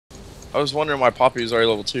I was wondering why Poppy was already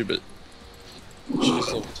level 2, but she's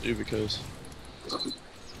level 2 because...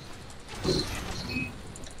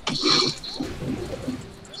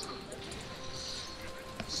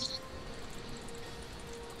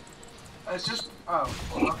 It's just... Oh,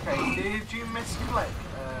 okay. Did you misclick?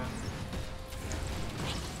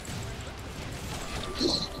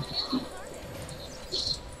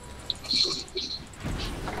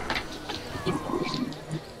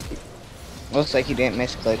 Looks like you didn't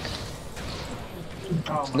misclick.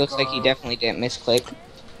 Oh my Looks God. like you definitely didn't misclick.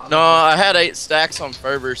 No, I had 8 stacks on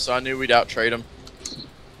Fervor, so I knew we'd out-trade him.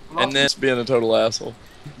 And then it's being a total asshole.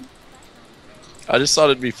 I just thought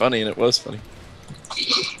it'd be funny, and it was funny.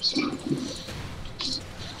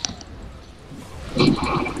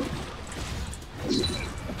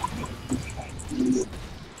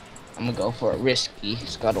 I'm gonna go for a risky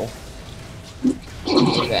scuttle.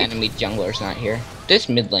 The enemy jungler's not here. This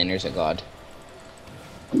mid laner's a god.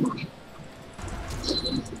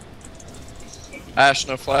 Ash,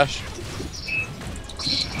 no flash.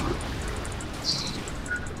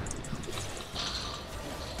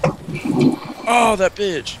 Oh, that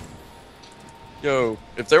bitch. Yo,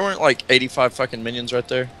 if there weren't like 85 fucking minions right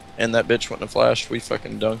there, and that bitch wouldn't have flashed, we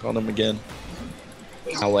fucking dunk on him again.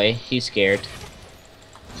 No way, he's scared.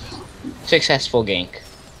 Successful gank.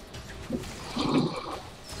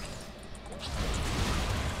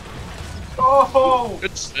 Oh!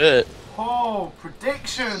 Good shit. Oh,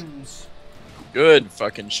 predictions! Good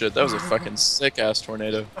fucking shit. That was a fucking sick ass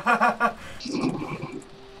tornado.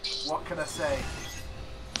 What can I say?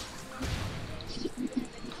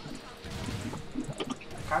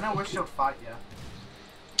 I kinda wish you'd fight you.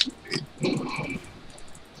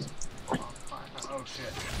 Oh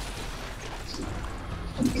shit.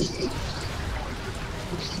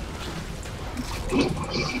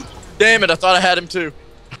 Damn it, I thought I had him too.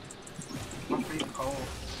 I'm feeling cold.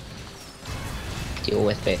 Deal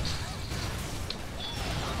with it.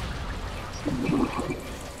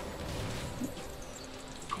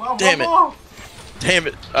 Come on, Damn one it. more. Damn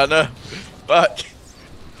it, I know. Fuck.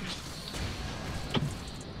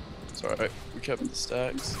 It's alright, we kept the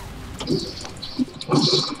stacks.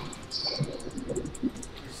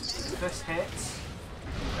 This hits.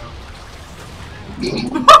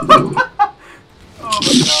 Oh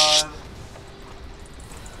my God.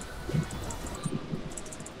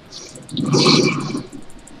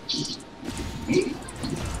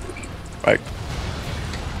 Right.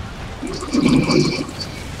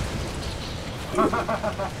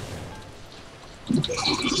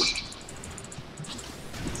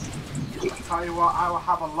 Tell you what, I will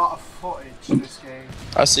have a lot of footage in this game.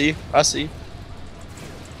 I see, I see.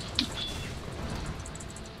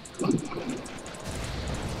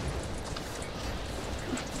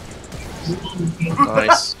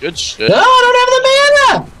 Nice, good shit. No, I don't have the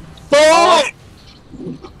mana! Oh!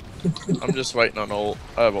 I'm just waiting on ult.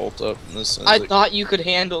 I have ult up. And as soon as I it, thought you could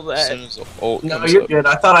handle as that. soon as the ult No, comes you're up. good.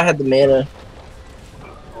 I thought I had the mana.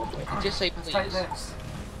 Just say Let's please. take this.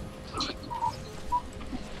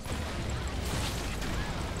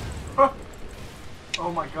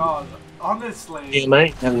 Oh my God. Honestly. Damn, I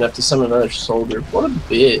ain't have enough to summon another soldier. What a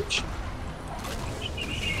bitch.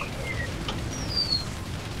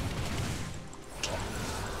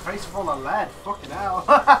 Face full of lead. Fucking hell.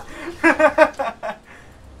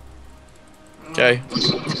 Okay.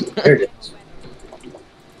 There it is.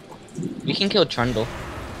 We can kill Trundle.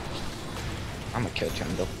 I'm gonna kill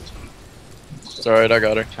Trundle. It's alright, I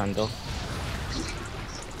got her. Trundle.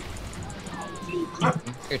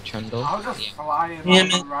 Here, Trundle. I was just Yeah. flying Damn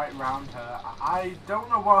like, it. right round her. I don't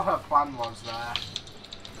know what her plan was there.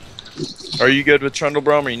 Are you good with Trundle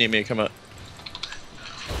Brom or you need me to come up?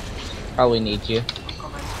 Probably need you. I'm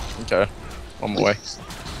coming. Okay. On my way.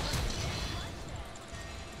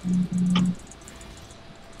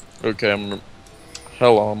 Okay, I'm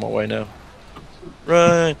hell on my way now.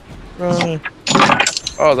 Run! Run!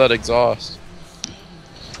 Oh, that exhaust.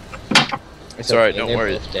 It's alright, don't they're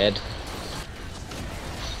worry. both dead.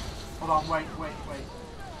 Hold on, wait.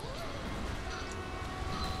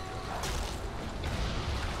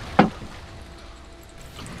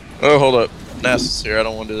 Oh, hold up. Nass is here. I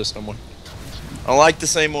don't want to do this no more. I don't like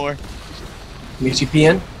this anymore. Meet you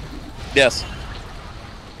PN? Yes.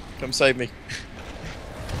 Come save me.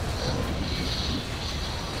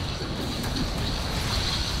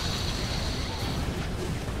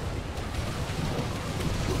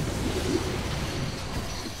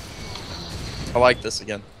 I like this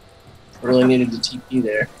again. Really needed the TP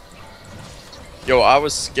there. Yo, I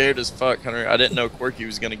was scared as fuck, Hunter. I didn't know Quirky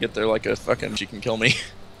was gonna get there like a fucking she can kill me.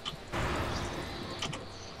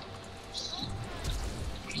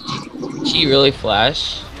 She really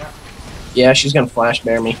flash? Yeah. Yeah, she's gonna flash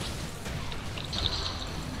bear me.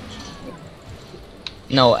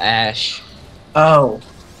 No, Ash. Oh.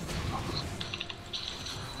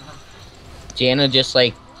 Janna just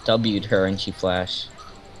like W'd her and she flashed.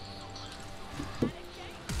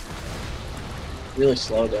 Really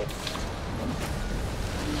slow though.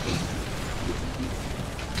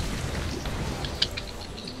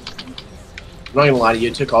 I'm not gonna lie to you,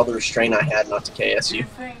 it took all the restraint I had not to KS Do you. you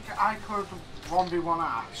think I could 1v1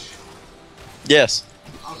 Ash? Yes.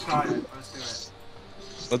 I'll try it. Let's do it.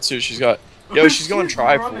 Let's see what she's got. Yo, she's going She's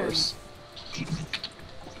running. Triforce.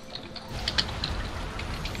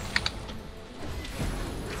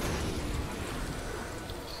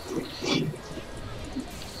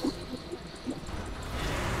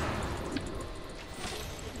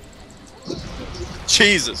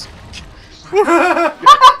 Jesus.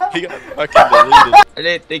 He got fucking deleted. I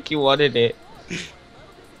didn't think you wanted it.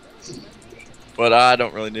 But I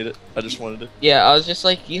don't really need it. I just wanted it. Yeah, I was just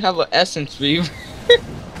like, you have an essence weave.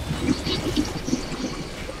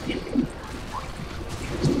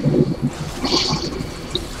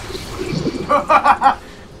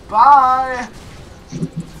 Bye!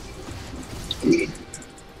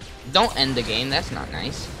 Don't end the game, that's not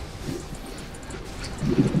nice.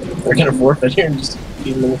 We're gonna forfeit here in just a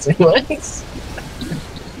few minutes anyways.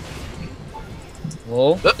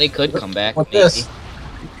 Well, they could come back. What's Maybe. this?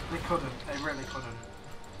 They couldn't. They really couldn't.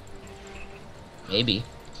 Maybe.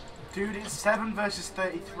 Dude, it's 7 versus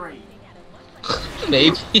 33.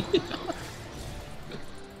 Maybe.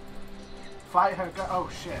 Fight her. Go. Oh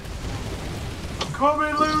shit. I'm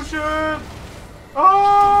coming, Lucian!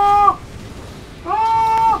 Oh!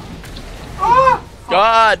 Oh! Oh!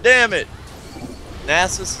 God damn it!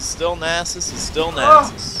 Nasus is still Nasus is still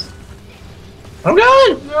Nasus. I'm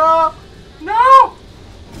going! No! No!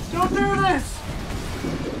 Don't do this!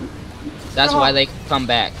 That's why they come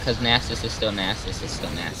back, because Nasus is still Nasus is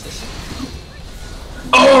still Nasus.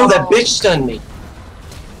 Oh, that bitch stunned me.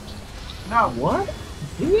 No. What?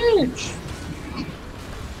 Bitch.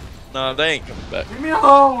 No, they ain't coming back. Leave me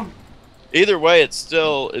alone! Either way, it's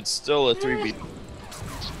still a 3v.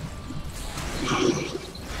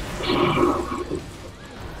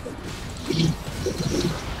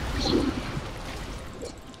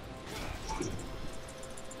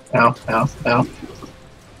 Ow, ow, ow.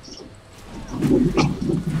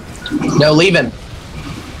 No, leave him.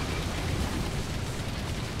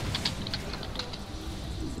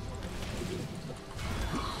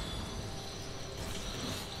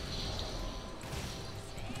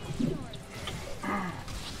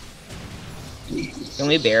 Can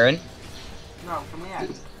we Baron? No, from the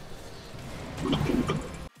end.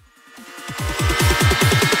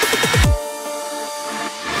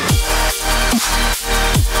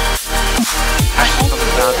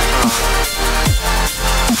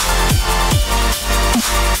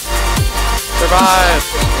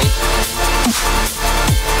 Survive!